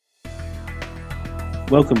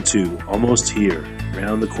Welcome to Almost Here,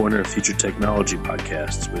 Round the Corner Future Technology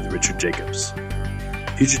podcasts with Richard Jacobs.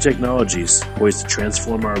 Future technologies poised to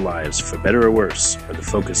transform our lives for better or worse are the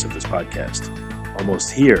focus of this podcast.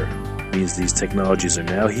 Almost here means these technologies are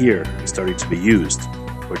now here and starting to be used,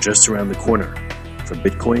 or just around the corner, from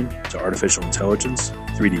Bitcoin to artificial intelligence,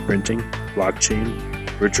 3D printing, blockchain,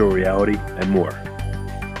 virtual reality, and more.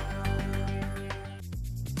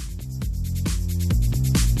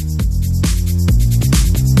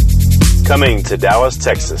 Coming to Dallas,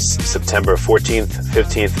 Texas, September 14th,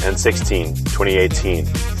 15th, and 16th, 2018,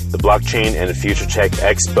 the Blockchain and Future Tech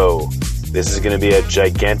Expo. This is going to be a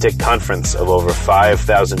gigantic conference of over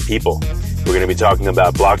 5,000 people. We're going to be talking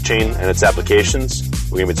about blockchain and its applications.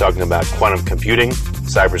 We're going to be talking about quantum computing,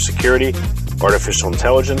 cybersecurity, artificial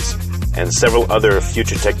intelligence, and several other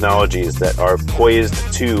future technologies that are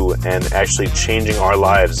poised to and actually changing our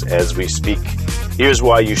lives as we speak. Here's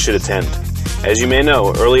why you should attend. As you may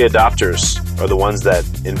know, early adopters are the ones that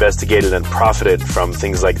investigated and profited from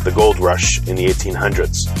things like the gold rush in the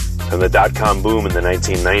 1800s, from the dot-com boom in the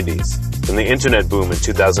 1990s, from the internet boom in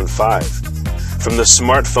 2005, from the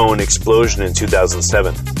smartphone explosion in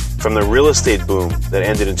 2007, from the real estate boom that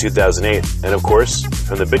ended in 2008, and of course,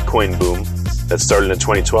 from the Bitcoin boom that started in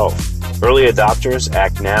 2012. Early adopters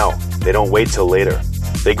act now. They don't wait till later.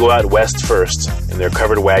 They go out west first. In their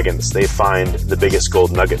covered wagons, they find the biggest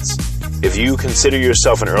gold nuggets. If you consider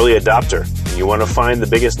yourself an early adopter and you want to find the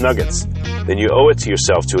biggest nuggets, then you owe it to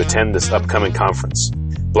yourself to attend this upcoming conference.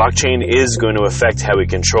 Blockchain is going to affect how we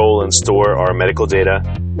control and store our medical data,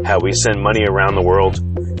 how we send money around the world,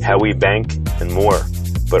 how we bank, and more.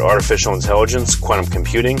 But artificial intelligence, quantum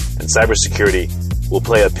computing, and cybersecurity will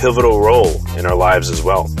play a pivotal role in our lives as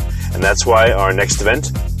well. And that's why our next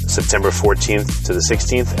event, September 14th to the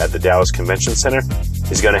 16th at the Dallas Convention Center,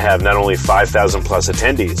 is going to have not only 5,000 plus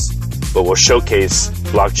attendees, but will showcase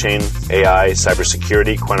blockchain, AI,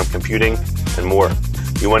 cybersecurity, quantum computing, and more.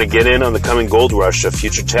 You want to get in on the coming gold rush of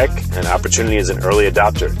future tech and opportunity as an early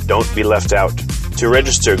adopter. Don't be left out. To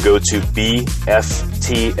register, go to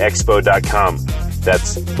bftexpo.com.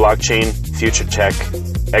 That's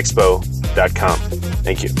blockchainfuturetechexpo.com.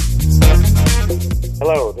 Thank you.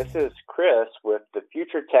 Hello, this is Chris with the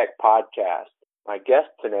Future Tech Podcast. My guest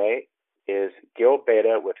today is Gil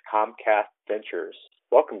Beta with Comcast Ventures.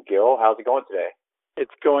 Welcome, Gil. How's it going today?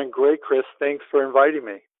 It's going great, Chris. Thanks for inviting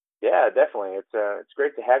me. Yeah, definitely. It's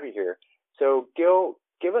great to have you here. So, Gil,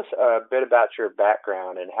 give us a bit about your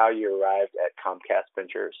background and how you arrived at Comcast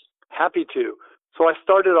Ventures. Happy to. So I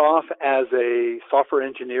started off as a software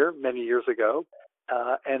engineer many years ago,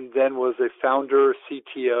 and then was a founder,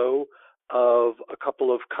 CTO of a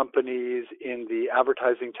couple of companies in the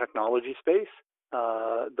advertising technology space.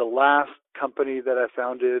 The last company that I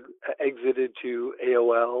founded exited to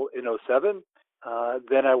AOL in 2007.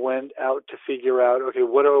 Then I went out to figure out, okay,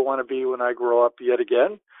 what do I want to be when I grow up yet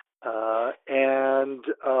again? And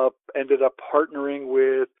ended up partnering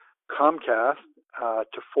with Comcast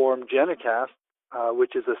to form Genicast,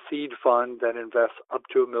 which is a seed fund that invests up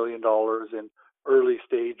to $1 million in early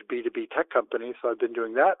stage B2B tech companies. So I've been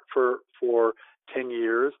doing that for 10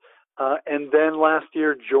 years. And then last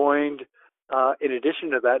year in addition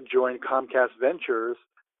to that, joined Comcast Ventures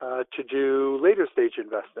to do later stage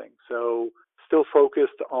investing. So still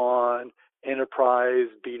focused on enterprise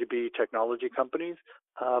B2B technology companies,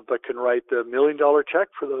 but can write the $1 million check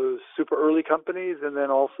for those super early companies, and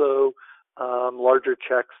then also larger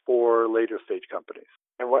checks for later stage companies.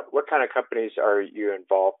 And what kind of companies are you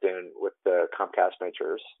involved in with the Comcast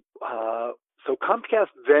Ventures? So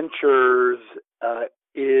Comcast Ventures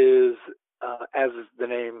is, as the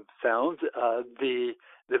name sounds, the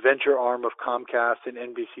venture arm of Comcast and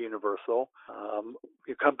NBC Universal.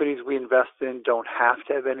 The companies we invest in don't have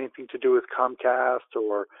to have anything to do with Comcast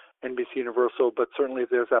or NBC Universal, but certainly if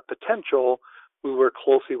there's that potential, we work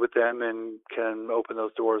closely with them and can open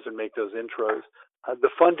those doors and make those intros. The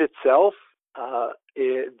fund itself,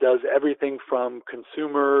 it does everything from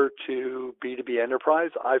consumer to B2B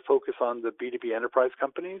enterprise. I focus on the B2B enterprise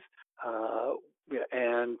companies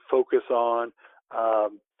and focus on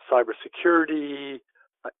cybersecurity,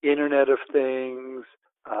 Internet of Things,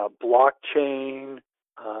 blockchain,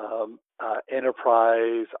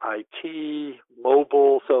 enterprise IT,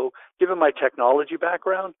 mobile. So given my technology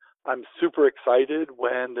background, I'm super excited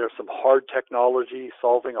when there's some hard technology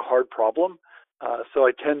solving a hard problem. So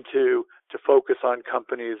I tend to focus on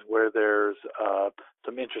companies where there's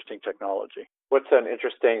some interesting technology. What's an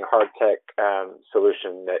interesting hard tech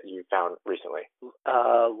solution that you found recently?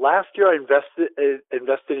 Last year, I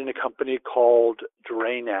invested in a company called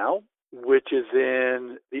DrayNow, which is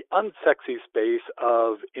in the unsexy space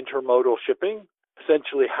of intermodal shipping.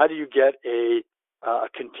 essentially, how do you get a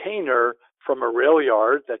container from a rail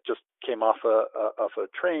yard that just came off a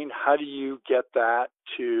train? How do you get that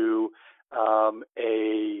to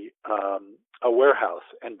a warehouse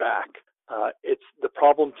and back? It's the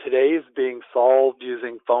problem today is being solved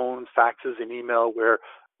using phones, faxes, and email,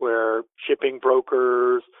 where shipping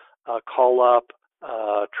brokers call up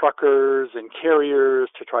truckers and carriers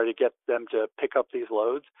to try to get them to pick up these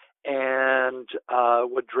loads. And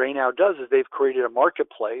what DrayNow does is they've created a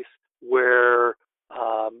marketplace where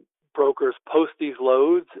brokers post these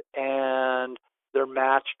loads, and they're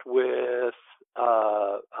matched with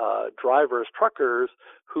drivers, truckers,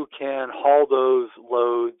 who can haul those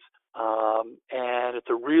loads. And it's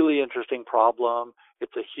a really interesting problem.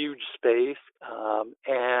 It's a huge space,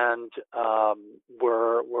 and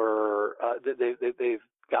they've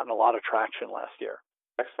gotten a lot of traction last year.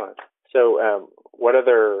 Excellent. So, what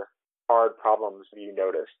other hard problems have you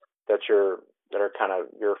noticed that are kind of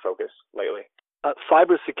your focus lately?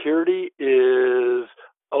 Cybersecurity is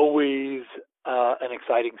always an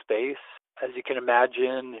exciting space. As you can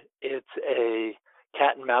imagine, it's a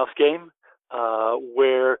cat and mouse game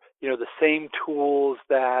where the same tools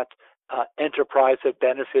that enterprise have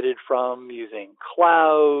benefited from using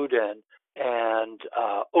cloud and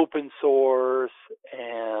open source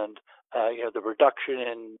and the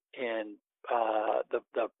reduction in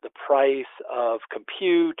the price of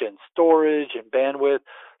compute and storage and bandwidth.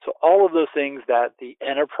 So all of those things that the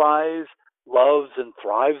enterprise loves and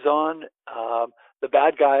thrives on, the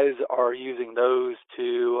bad guys are using those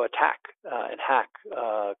to attack and hack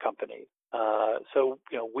companies. So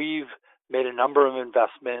we've made a number of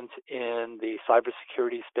investments in the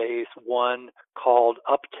cybersecurity space. One called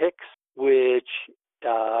Uptycs, which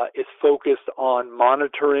is focused on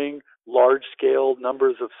monitoring large-scale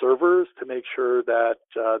numbers of servers to make sure that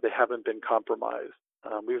they haven't been compromised.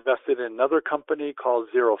 We invested in another company called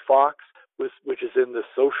ZeroFox, which is in the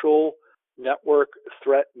social network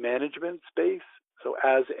threat management space. So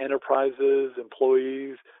as enterprises,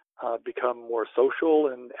 employees become more social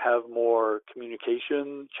and have more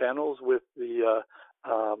communication channels with their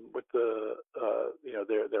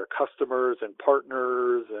customers and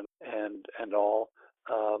partners and all.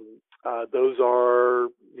 Those are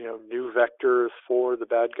new vectors for the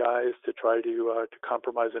bad guys to try to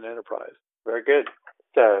compromise an enterprise. Very good.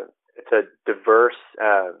 It's a diverse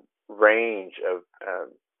range of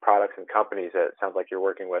products and companies that it sounds like you're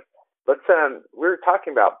working with. Let's we were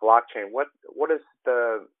talking about blockchain. What is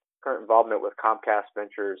the current involvement with Comcast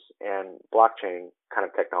Ventures and blockchain kind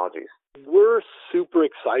of technologies? We're super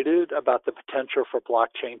excited about the potential for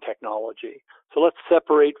blockchain technology. So let's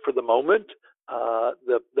separate for the moment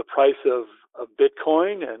the price of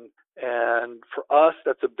Bitcoin, and for us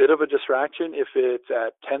that's a bit of a distraction. If it's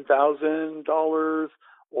at $10,000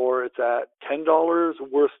 or it's at $10,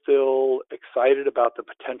 we're still excited about the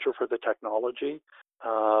potential for the technology.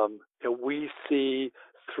 We see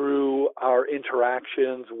through our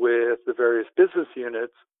interactions with the various business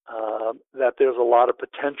units that there's a lot of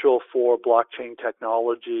potential for blockchain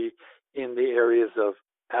technology in the areas of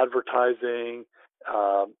advertising,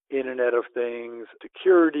 Internet of Things,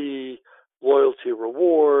 security, loyalty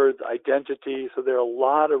rewards, identity. So there are a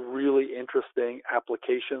lot of really interesting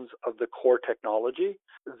applications of the core technology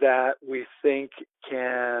that we think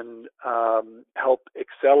can help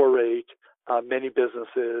accelerate many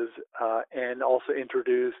businesses and also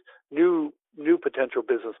introduce new potential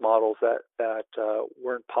business models that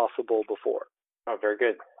weren't possible before. Oh, very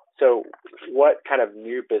good. So what kind of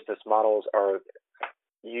new business models are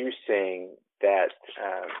you seeing that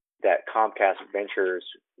Comcast Ventures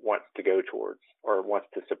wants to go towards or wants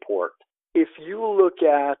to support? If you look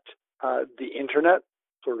at the Internet,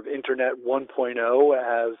 sort of Internet 1.0,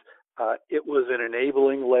 as it was an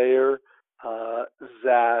enabling layer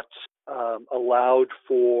that allowed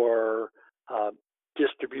for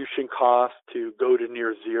distribution costs to go to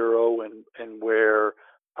near zero and where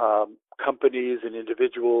companies and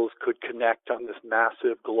individuals could connect on this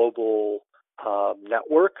massive global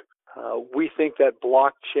network. We think that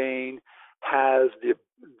blockchain has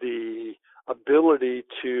the ability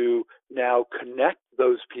to now connect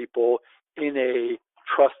those people in a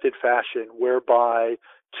trusted fashion, whereby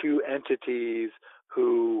two entities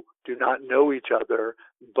who do not know each other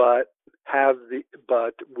but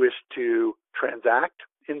wish to transact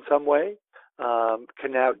in some way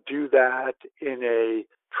can now do that in a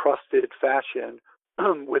trusted fashion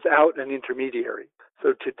without an intermediary.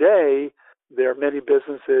 So today there are many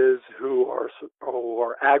businesses who are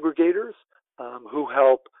aggregators who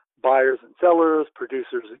help buyers and sellers,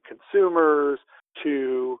 producers and consumers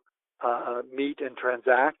to meet and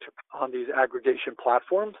transact on these aggregation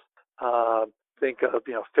platforms. think of,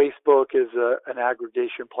 Facebook is an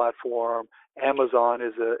aggregation platform. Amazon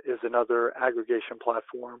is another aggregation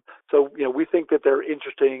platform. So, we think that there are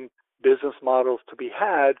interesting business models to be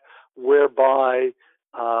had whereby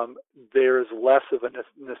there's less of a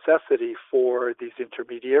necessity for these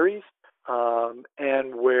intermediaries,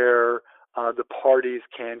 and where the parties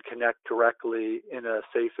can connect directly in a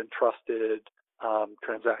safe and trusted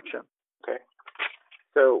transaction. Okay.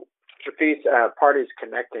 So with these parties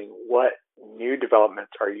connecting, what new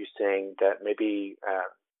developments are you seeing that maybe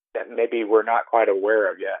we're not quite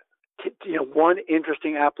aware of yet? One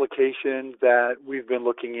interesting application that we've been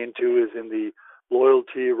looking into is in the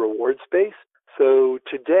loyalty reward space. So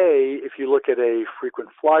today, if you look at a frequent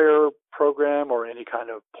flyer program or any kind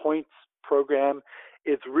of points program,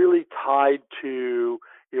 it's really tied to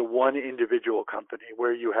one individual company,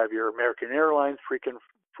 where you have your American Airlines frequent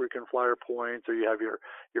flyer points, or you have your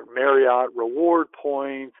Marriott reward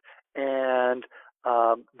points, and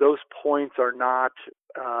those points are not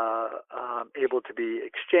able to be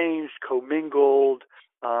exchanged, commingled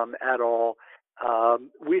at all.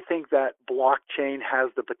 We think that blockchain has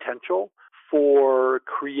the potential for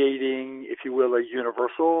creating, if you will, a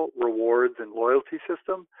universal rewards and loyalty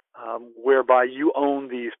system, whereby you own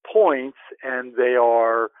these points and they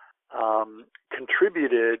are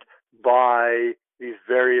contributed by these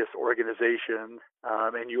various organizations,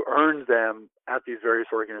 and you earn them at these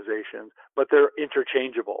various organizations, but they're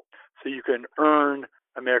interchangeable. So you can earn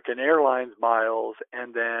American Airlines miles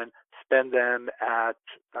and then spend them at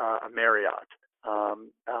a Marriott,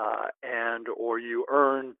 or you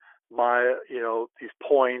earn these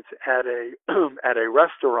points at a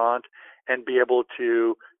restaurant and be able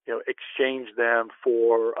to exchange them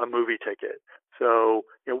for a movie ticket. So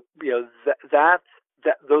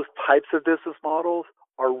those types of business models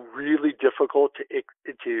are really difficult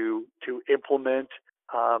to implement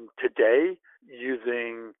today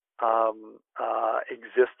using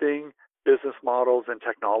existing business models and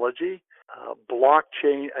technology.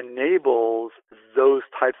 Blockchain enables those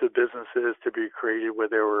types of businesses to be created where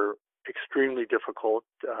they were extremely difficult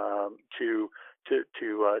to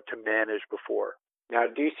manage before. Now,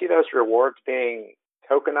 do you see those rewards being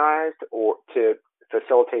tokenized or to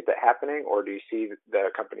facilitate that happening, or do you see the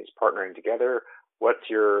companies partnering together? What's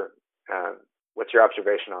your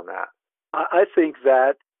observation on that? I think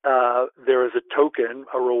that there is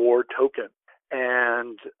a reward token,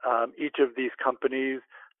 and each of these companies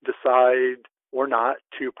decide or not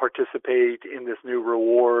to participate in this new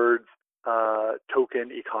rewards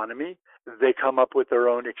token economy. They come up with their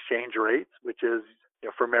own exchange rates, which is,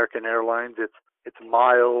 for American Airlines, it's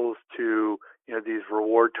miles to these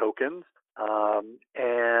reward tokens,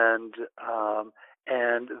 and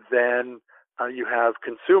then you have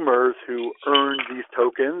consumers who earn these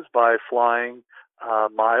tokens by flying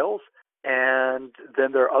miles, and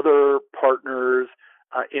then there are other partners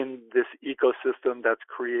in this ecosystem that's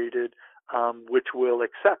created, which will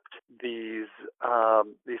accept these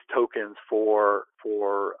tokens for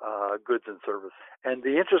goods and services. And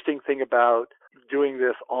the interesting thing about doing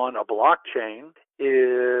this on a blockchain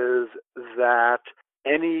is that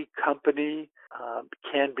any company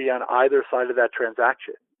can be on either side of that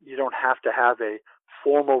transaction. You don't have to have a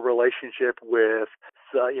formal relationship with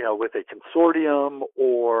a consortium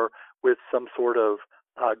or with some sort of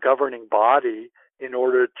governing body in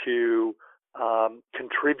order to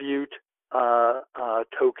contribute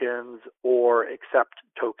tokens or accept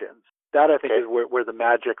tokens. That, I think, is where the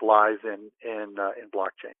magic lies in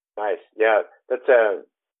blockchain. Nice. Yeah, that's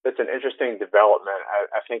an interesting development.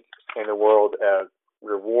 I think in the world of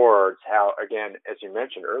rewards, how, again, as you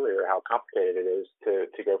mentioned earlier, how complicated it is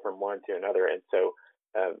to go from one to another. And so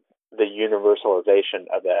the universalization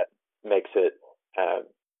of that makes it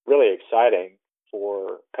really exciting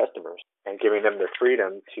for customers and giving them the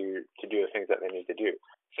freedom to do the things that they need to do.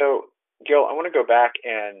 So, Gil, I want to go back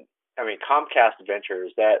and, Comcast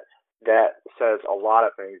Ventures, that says a lot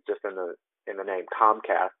of things just in the name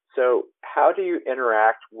Comcast. So how do you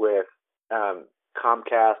interact with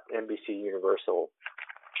Comcast, NBC Universal?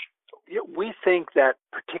 We think that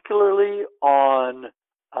particularly on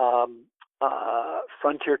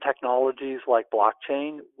frontier technologies like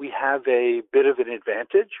blockchain, we have a bit of an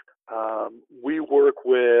advantage. We work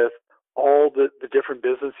with all the different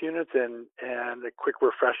business units, and a quick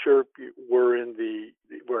refresher, we're an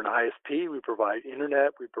ISP. We provide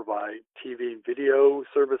internet, we provide TV and video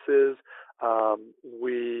services.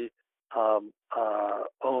 We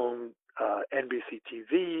own NBC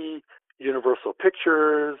TV, Universal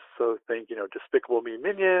Pictures, so think Despicable Me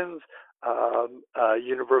Minions,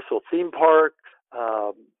 Universal Theme Park.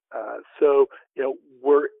 So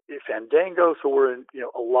we're, if Fandango, so we're in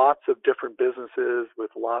lots of different businesses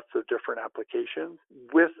with lots of different applications.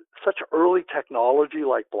 With such early technology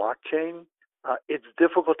like blockchain, it's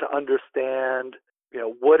difficult to understand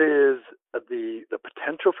what is the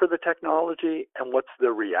potential for the technology and what's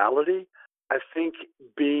the reality. I think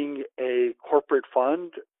being a corporate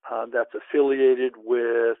fund that's affiliated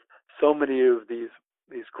with so many of these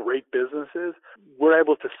great businesses, we're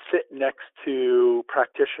able to sit next to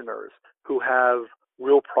practitioners who have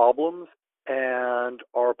real problems and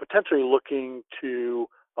are potentially looking to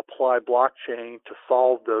apply blockchain to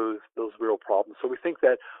solve those real problems. So we think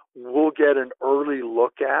that we'll get an early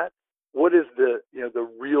look at what is the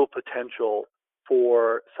real potential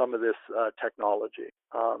for some of this technology.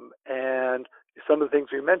 And some of the things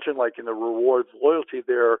we mentioned, like in the rewards loyalty,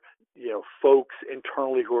 there are folks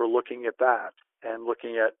internally who are looking at that and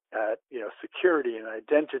looking at security and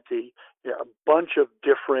identity, a bunch of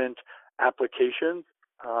different applications.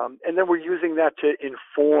 And then we're using that to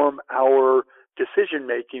inform our decision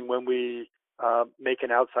making when we make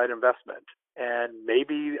an outside investment. And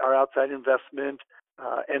maybe our outside investment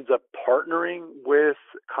ends up partnering with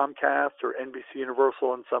Comcast or NBC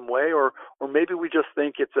Universal in some way, or maybe we just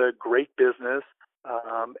think it's a great business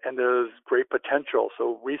and there's great potential.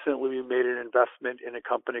 So recently we made an investment in a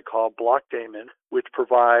company called Blockdaemon, which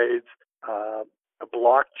provides a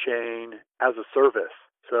blockchain as a service.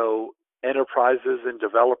 So enterprises and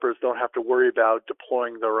developers don't have to worry about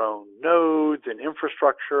deploying their own nodes and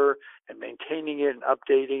infrastructure and maintaining it and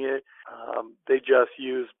updating it. They just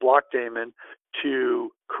use Blockdaemon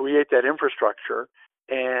to create that infrastructure,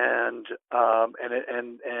 and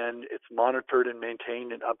it's monitored and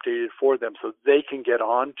maintained and updated for them, so they can get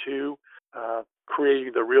on to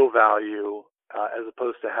creating the real value as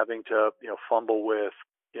opposed to having to fumble with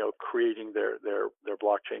creating their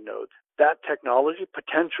blockchain nodes. That technology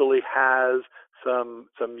potentially has some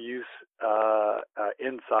use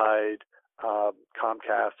inside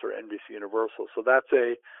Comcast or NBC Universal. So that's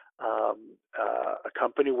a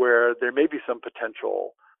company where there may be some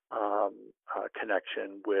potential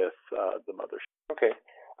connection with the mothership. Okay.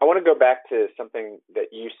 I want to go back to something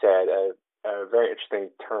that you said, a very interesting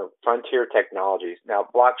term, frontier technologies. Now,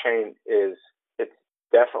 blockchain it's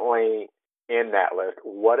definitely in that list.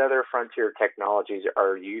 What other frontier technologies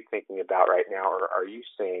are you thinking about right now, or are you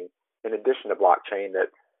seeing in addition to blockchain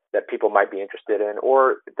that people might be interested in,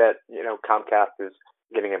 or that Comcast is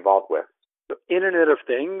getting involved with? The Internet of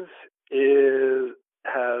Things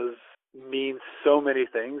means so many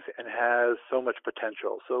things and has so much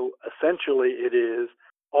potential. So essentially, it is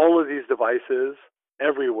all of these devices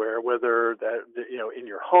everywhere, whether that in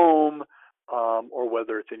your home or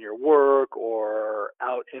whether it's in your work or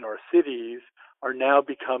out in our cities, are now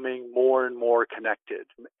becoming more and more connected.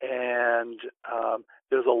 And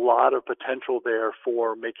there's a lot of potential there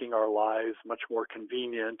for making our lives much more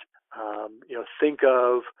convenient. Think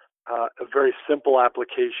of a very simple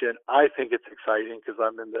application. I think it's exciting because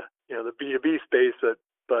I'm in the B2B space,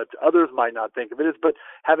 but others might not think of it as. But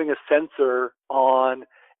having a sensor on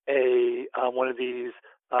one of these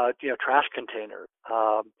trash containers.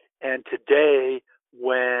 And today,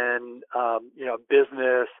 when a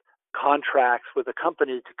business contracts with a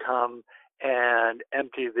company to come and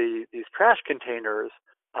empty these trash containers,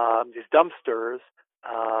 these dumpsters,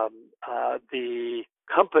 the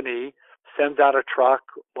company sends out a truck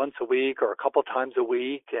once a week or a couple times a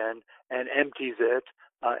week and empties it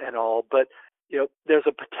and all. But there's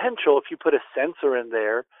a potential, if you put a sensor in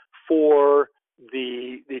there, for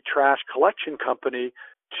the trash collection company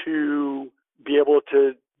to be able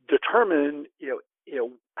to determine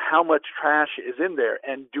how much trash is in there,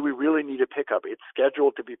 and do we really need a pickup? It's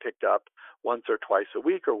scheduled to be picked up once or twice a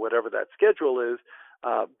week or whatever that schedule is,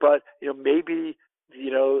 but maybe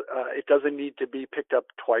it doesn't need to be picked up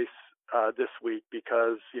twice this week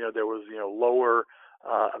because there was lower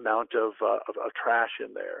amount of trash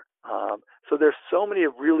in there. So there's so many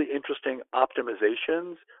really interesting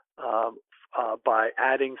optimizations by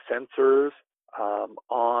adding sensors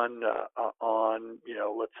on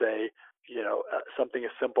let's say something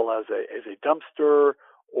as simple as a dumpster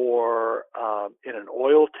or in an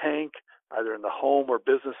oil tank, either in the home or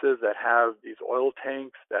businesses that have these oil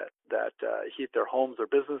tanks that heat their homes or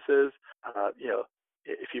businesses.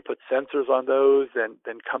 If you put sensors on those, then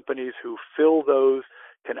companies who fill those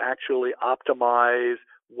can actually optimize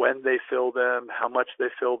when they fill them, how much they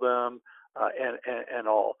fill them, and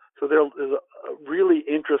all. So there's really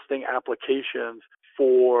interesting applications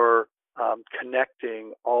for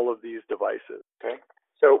connecting all of these devices. Okay.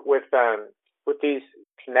 So with these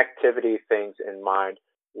connectivity things in mind,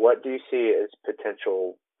 what do you see as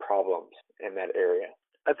potential problems in that area?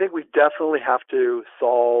 I think we definitely have to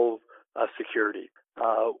solve security.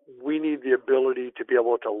 We need the ability to be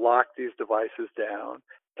able to lock these devices down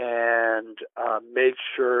and make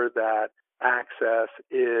sure that access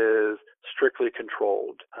is strictly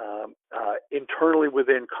controlled. Internally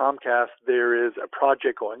within Comcast, there is a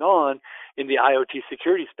project going on in the IoT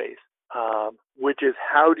security space, which is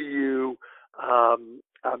how do you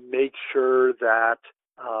make sure that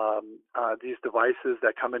these devices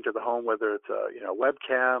that come into the home, whether it's a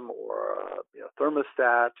webcam or a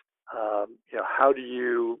thermostat, how do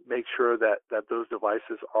you make sure that those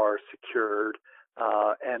devices are secured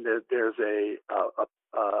and that there's a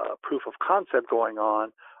proof of concept going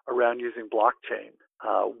on around using blockchain.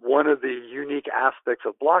 One of the unique aspects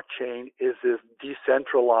of blockchain is this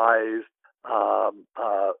decentralized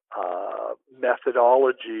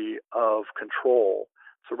methodology of control.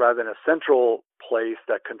 So rather than a central place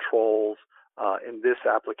that controls, in this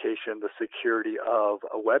application, the security of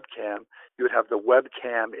a webcam, you would have the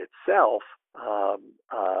webcam itself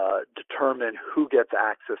determine who gets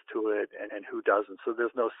access to it and who doesn't. So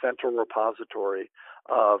there's no central repository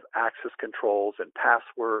of access controls and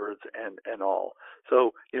passwords and all.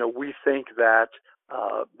 So, we think that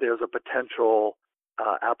there's a potential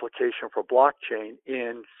application for blockchain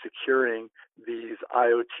in securing these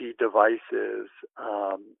IoT devices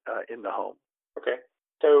in the home. Okay.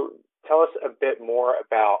 So tell us a bit more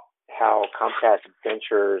about how Comcast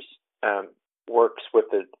Ventures works with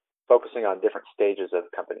the focusing on different stages of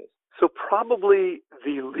companies. So probably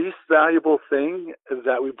the least valuable thing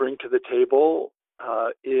that we bring to the table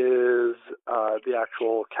is the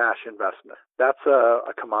actual cash investment. That's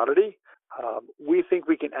a commodity. We think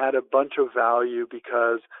we can add a bunch of value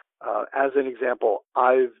because, as an example,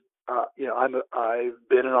 I've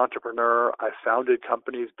been an entrepreneur. I've founded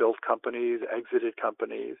companies, built companies, exited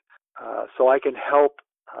companies. So I can help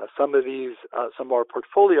some of our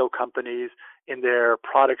portfolio companies in their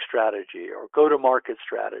product strategy or go-to-market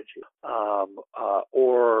strategy,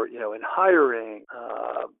 or in hiring,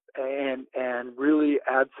 and really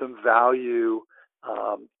add some value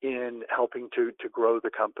in helping to grow the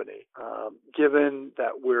company. Given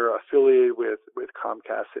that we're affiliated with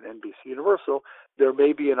Comcast and NBC Universal, there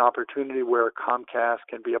may be an opportunity where Comcast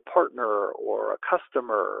can be a partner or a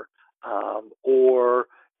customer, or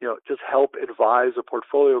just help advise a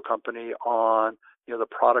portfolio company on the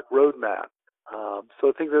product roadmap. So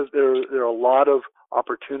I think there are a lot of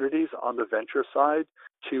opportunities on the venture side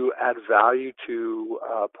to add value to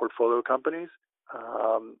portfolio companies.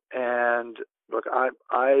 And look,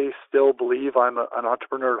 I still believe I'm an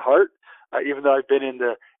entrepreneur at heart, even though I've been in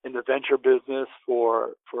the venture business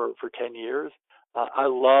for 10 years. I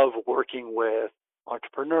love working with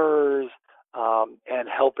entrepreneurs and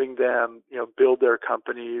helping them build their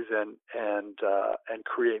companies and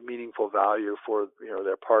create meaningful value for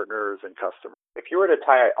their partners and customers. If you were to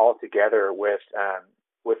tie it all together with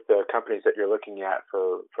the companies that you're looking at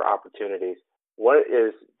for opportunities, what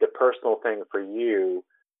is the personal thing for you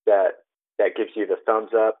that gives you the thumbs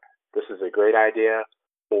up, this is a great idea,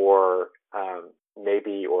 or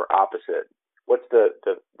maybe or opposite? What's the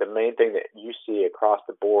main thing that you see across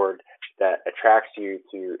the board that attracts you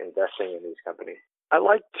to investing in these companies? I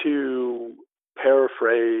like to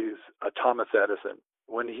paraphrase Thomas Edison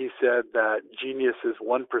when he said that genius is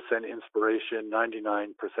 1% inspiration, 99%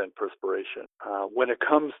 perspiration. When it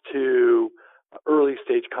comes to early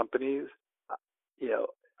stage companies,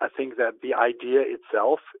 I think that the idea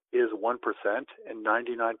itself is 1% and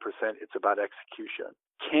 99% it's about execution.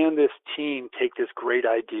 Can this team take this great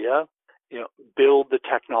idea, build the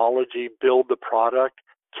technology, build the product?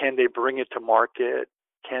 Can they bring it to market?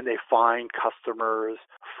 Can they find customers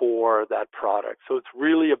for that product? So it's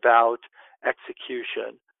really about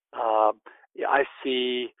execution. I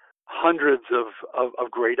see hundreds of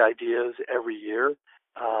great ideas every year.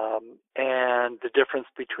 And the difference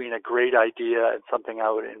between a great idea and something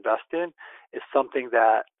I would invest in is something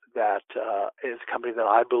that is a company that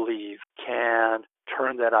I believe can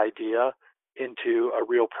turn that idea into a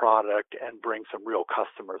real product and bring some real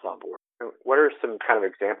customers on board. What are some kind of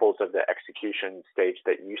examples of the execution stage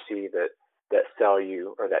that you see that sell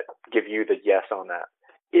you or that give you the yes on that?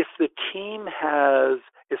 If the team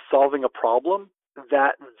is solving a problem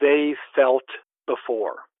that they felt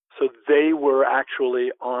before, so they were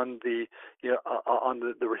actually on the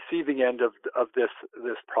receiving end of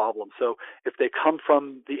this problem. So if they come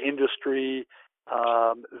from the industry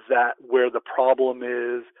that where the problem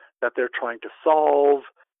is that they're trying to solve,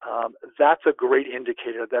 that's a great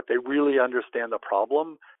indicator that they really understand the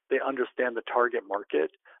problem, they understand the target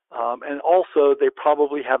market, and also they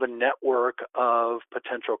probably have a network of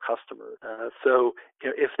potential customers. So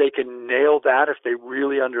if they can nail that, if they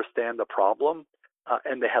really understand the problem,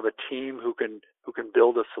 and they have a team who can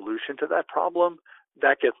build a solution to that problem,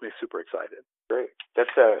 that gets me super excited. Great.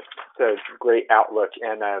 That's a great outlook.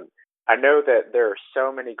 And I know that there are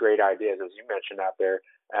so many great ideas, as you mentioned, out there.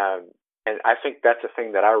 And I think that's a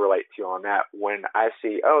thing that I relate to on that. When I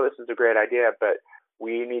see, oh, this is a great idea, but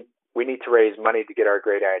we need to raise money to get our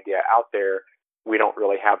great idea out there. We don't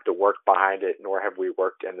really have the work behind it, nor have we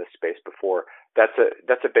worked in this space before. That's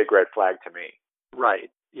a big red flag to me. Right.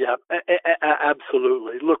 Yeah,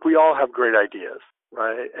 absolutely. Look, we all have great ideas,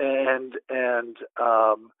 right? And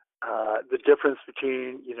the difference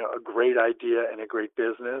between a great idea and a great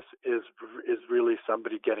business is really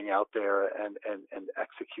somebody getting out there and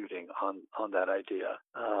executing on that idea.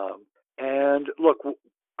 And look,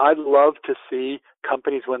 I'd love to see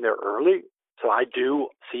companies when they're early. So I do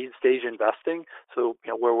seed stage investing. So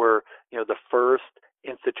where we're the first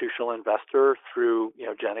institutional investor through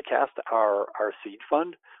Genacast, our seed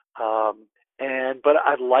fund. But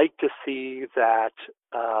I'd like to see that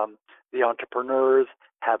the entrepreneurs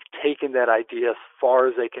have taken that idea as far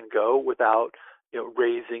as they can go without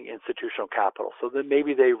raising institutional capital. So then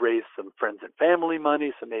maybe they raise some friends and family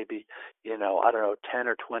money. So maybe 10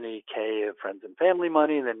 or 20K of friends and family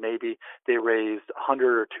money, and then maybe they raised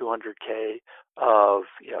 100 or 200K of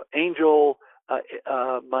angel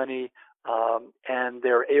money, and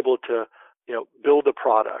they're able to build a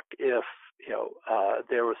product. If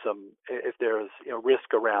if there's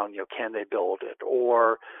risk around, can they build it,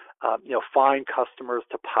 or find customers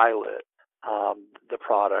to pilot the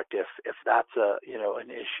product if that's an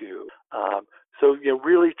issue. So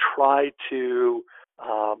really try to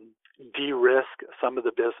de-risk some of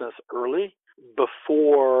the business early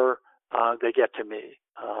before they get to me,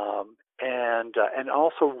 and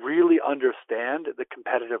also really understand the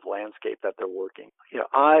competitive landscape that they're working.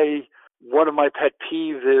 One of my pet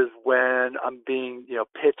peeves is when I'm being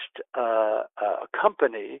pitched a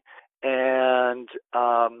company and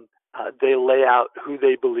they lay out who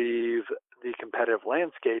they believe the competitive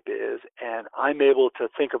landscape is, and I'm able to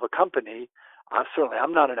think of a company.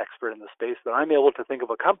 I'm not an expert in the space, but I'm able to think of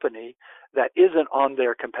a company that isn't on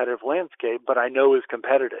their competitive landscape, but I know is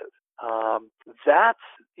competitive.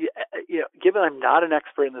 Given I'm not an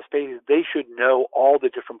expert in the space, they should know all the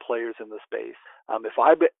different players in the space.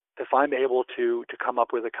 If I'm able to come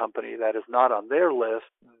up with a company that is not on their list,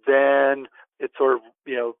 then it sort of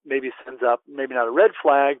maybe sends up maybe not a red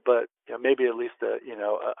flag, but maybe at least a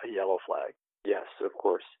yellow flag. Yes, of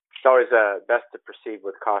course. It's always best to proceed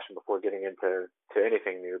with caution before getting into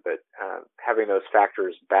anything new, but having those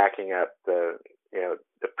factors backing up the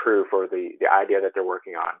proof or the idea that they're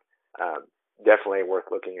working on, definitely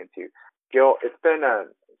worth looking into. Gil, it's been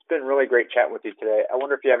really great chatting with you today. I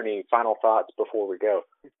wonder if you have any final thoughts before we go.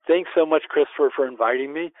 Thanks so much, Chris, for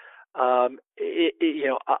inviting me.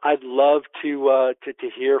 I'd love to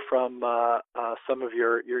hear from some of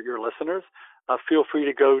your listeners. Feel free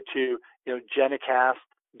to go to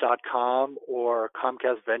Genacast.com or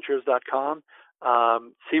ComcastVentures.com.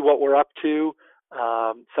 See what we're up to,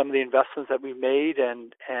 some of the investments that we've made,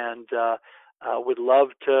 and would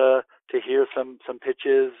love to hear some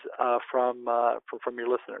pitches from your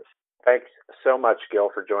listeners. Thanks so much, Gil,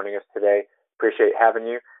 for joining us today. Appreciate having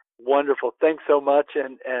you. Wonderful. Thanks so much,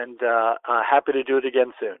 and happy to do it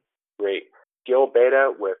again soon. Great. Gil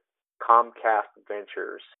Beda with Comcast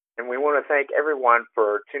Ventures. And we want to thank everyone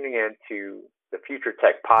for tuning in to the Future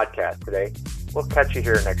Tech Podcast today. We'll catch you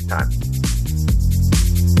here next time.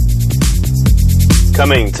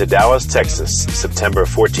 Coming to Dallas, Texas, September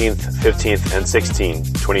 14th, 15th, and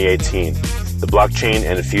 16th, 2018, the Blockchain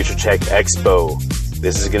and Future Tech Expo.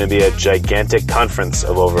 This is going to be a gigantic conference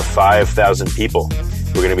of over 5,000 people.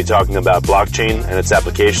 We're going to be talking about blockchain and its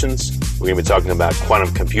applications. We're going to be talking about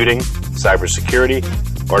quantum computing, cybersecurity,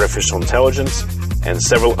 artificial intelligence, and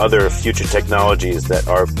several other future technologies that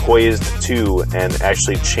are poised to and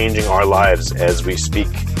actually changing our lives as we speak.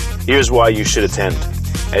 Here's why you should attend.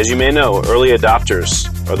 As you may know, early adopters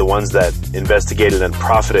are the ones that investigated and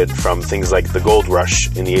profited from things like the gold rush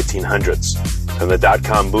in the 1800s, from the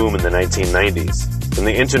dot-com boom in the 1990s, from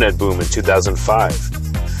the internet boom in 2005,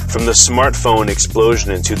 from the smartphone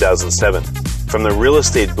explosion in 2007, from the real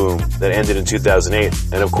estate boom that ended in 2008,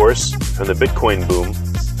 and of course, from the Bitcoin boom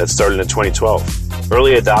that started in 2012.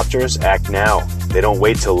 Early adopters act now. They don't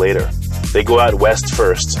wait till later. They go out west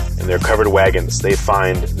first. In their covered wagons, they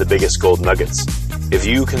find the biggest gold nuggets. If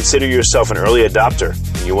you consider yourself an early adopter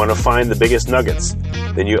and you want to find the biggest nuggets,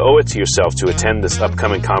 then you owe it to yourself to attend this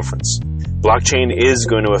upcoming conference. Blockchain is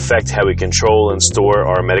going to affect how we control and store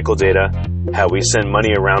our medical data, how we send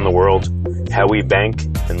money around the world, how we bank,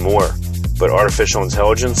 and more. But artificial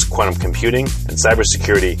intelligence, quantum computing, and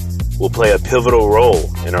cybersecurity will play a pivotal role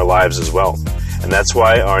in our lives as well. And that's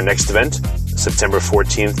why our next event, September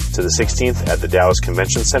 14th to the 16th at the Dallas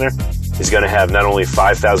Convention Center, is going to have not only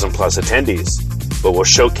 5,000 plus attendees, but will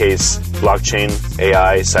showcase blockchain,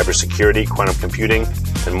 AI, cybersecurity, quantum computing,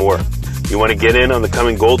 and more. You want to get in on the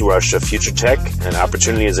coming gold rush of future tech and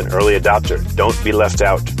opportunity as an early adopter. Don't be left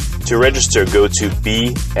out. To register, go to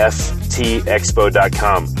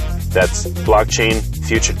bftexpo.com. That's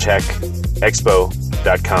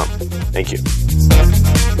blockchainfuturetechexpo.com. Thank you.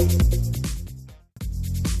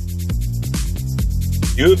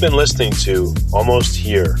 You have been listening to Almost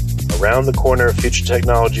Here, Around the Corner Future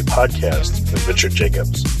Technology podcast with Richard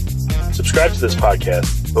Jacobs. Subscribe to this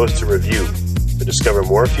podcast, post a review to discover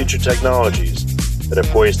more future technologies that are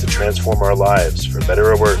poised to transform our lives for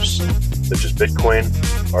better or worse, such as Bitcoin,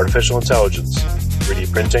 artificial intelligence,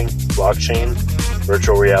 3D printing, blockchain,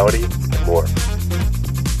 virtual reality, and more.